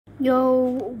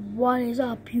Yo, what is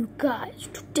up, you guys?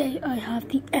 Today I have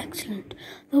the excellent,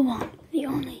 the one, the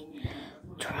only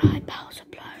Bowser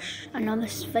plush. I know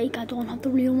this is fake, I don't have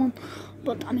the real one,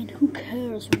 but I mean, who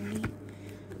cares really?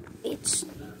 It's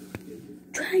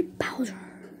Bowser.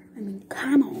 I mean,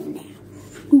 come on now.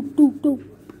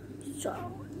 So,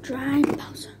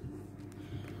 Bowser.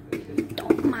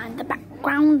 Don't mind the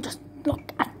background, just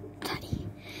look at Daddy.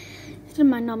 This is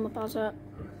my normal Bowser,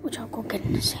 which I'll go get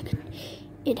in a second.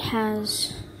 It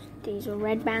has these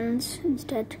red bands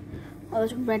instead. Oh,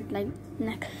 it's red like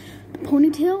neck. The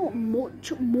ponytail,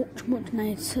 much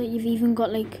nice. So you've even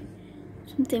got like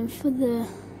something for the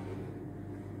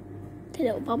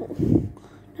little bubble.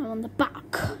 Now on the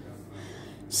back,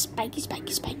 spiky.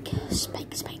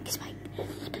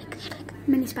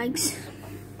 Mini spikes.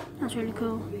 That's really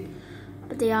cool.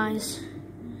 But the eyes.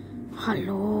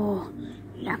 Hello,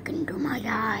 look into my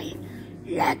eye.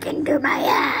 Look into my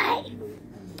eye.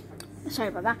 Sorry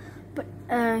about that, but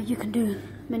you can do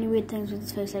many weird things with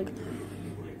his face, like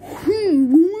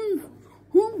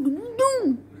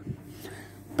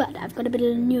but I've got a bit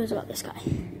of news about this guy.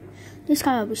 This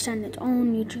guy will be starting its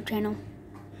own YouTube channel.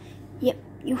 Yep,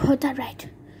 you heard that right.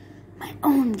 My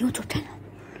own YouTube channel.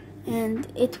 And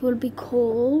it will be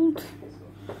called,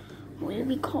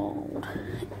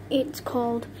 it's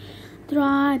called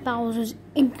Bowser's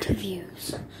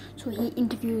Interviews. So he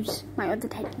interviews my other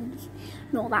Titans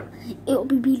and all that. It'll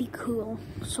be really cool.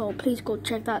 So please go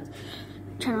check that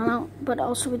channel out. But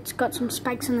also it's got some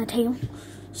spikes on the tail.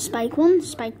 Spike 1,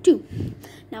 Spike 2.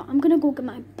 Now I'm gonna go get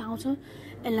my Bowser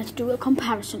and let's do a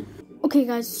comparison. Okay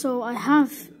guys, so I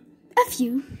have a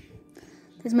few.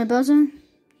 There's my Bowser.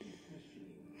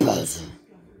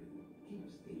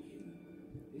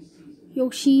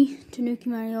 Yoshi, Tanuki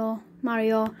Mario,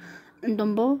 and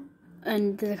Dumbo,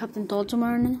 and the Captain Toad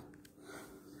somewhere in there.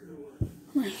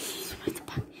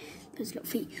 There's little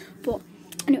feet. But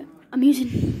anyway, I'm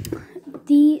using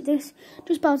this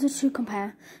just Bowser to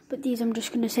compare, but these I'm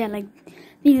just gonna say like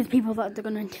these are the people that they're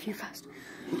gonna interview first.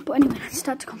 But anyway, let's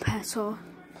start to compare. So,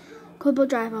 Colorful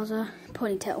Dry Bowser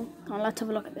ponytail. Now let's have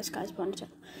a look at this guy's ponytail.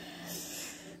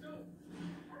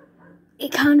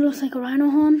 It kind of looks like a rhino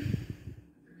horn.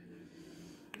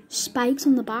 Spikes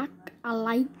on the back. I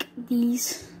like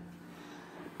these,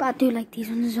 but I do like these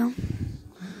ones as well.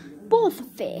 Both are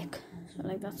fake, so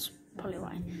like that's probably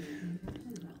why.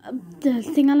 The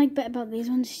thing I like better about these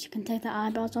ones is you can take the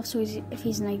eyebrows off, so if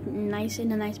he's like in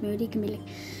a nice mood, he can be like,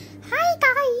 "Hi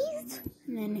guys,"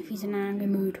 and then if he's in an angry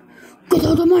mood, "Get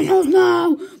out of my house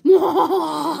now!"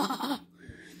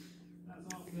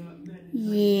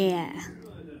 Yeah.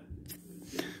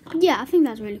 But yeah, I think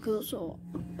that's really cool. So,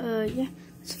 yeah,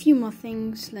 there's a few more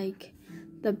things like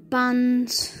the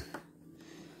bands.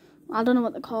 I don't know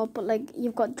what they're called, but like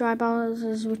you've got dry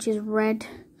Bowsers, which is red.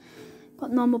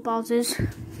 Got normal Bowsers,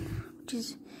 which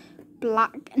is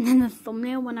black, and then the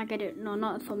thumbnail when I get it. No,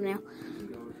 not a thumbnail.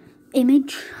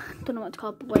 Image. Don't know what it's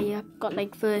called, but where you got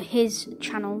like for his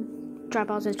channel, Dry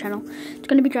Bowser's channel. It's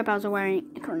gonna be Dry Bowser wearing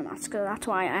a Corona mask. So that's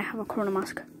why I have a Corona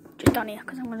mask just down here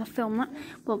because I'm gonna film that.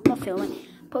 Well, not film it.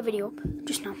 Put a video up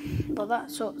just now about that.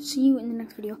 So see you in the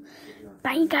next video.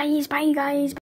 Bye guys.